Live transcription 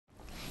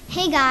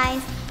Hey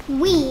guys,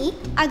 we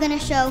are going to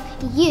show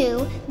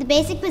you the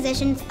basic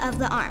positions of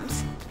the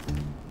arms.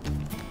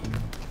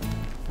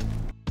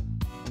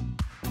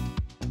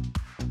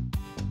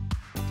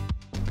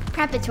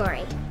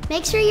 Preparatory.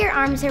 Make sure your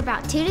arms are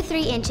about 2 to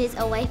 3 inches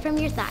away from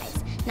your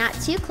thighs, not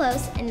too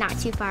close and not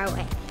too far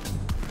away.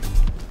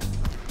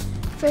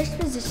 First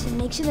position,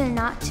 make sure they're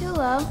not too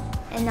low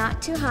and not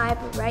too high,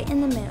 but right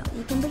in the middle.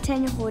 You can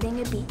pretend you're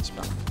holding a beach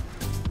ball.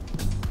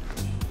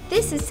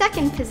 This is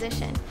second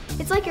position.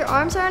 It's like your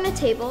arms are on a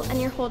table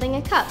and you're holding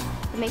a cup,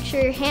 but make sure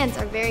your hands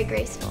are very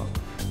graceful.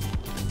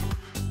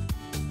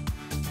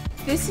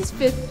 This is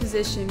fifth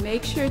position.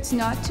 Make sure it's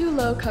not too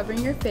low covering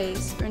your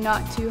face or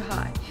not too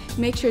high.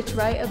 Make sure it's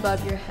right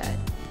above your head.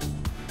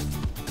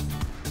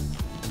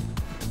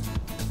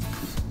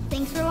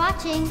 Thanks for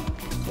watching.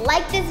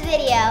 Like this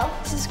video.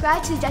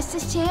 Subscribe to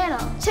Justice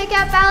channel. Check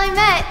out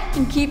BalletMet!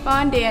 And keep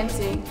on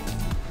dancing.